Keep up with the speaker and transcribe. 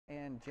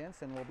and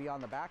Jensen will be on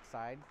the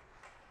backside.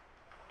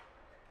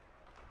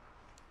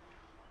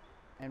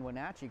 And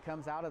Wenatchee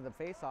comes out of the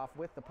faceoff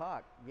with the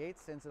puck.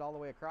 Yates sends it all the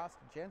way across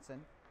to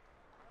Jensen.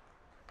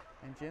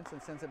 And Jensen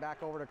sends it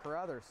back over to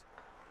Carruthers.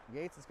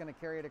 Yates is going to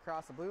carry it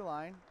across the blue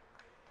line.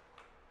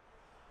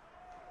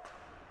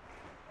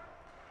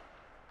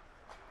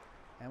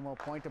 And we'll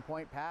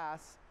point-to-point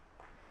pass.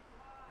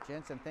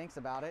 Jensen thinks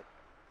about it.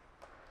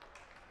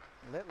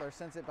 Littler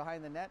sends it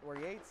behind the net where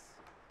Yates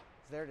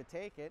is there to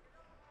take it.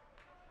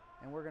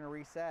 And we're going to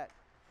reset.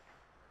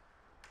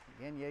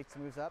 Again, Yates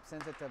moves up,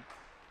 sends it to...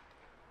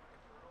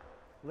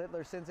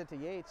 Littler sends it to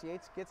Yates.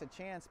 Yates gets a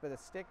chance, but a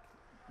stick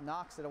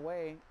knocks it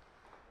away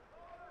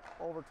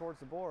over towards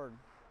the board.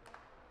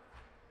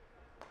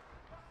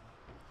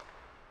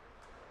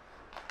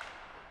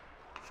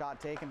 Shot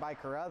taken by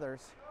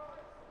Carruthers.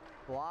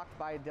 Blocked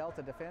by a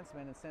Delta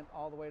defenseman and sent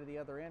all the way to the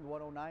other end.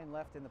 1:09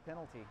 left in the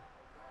penalty.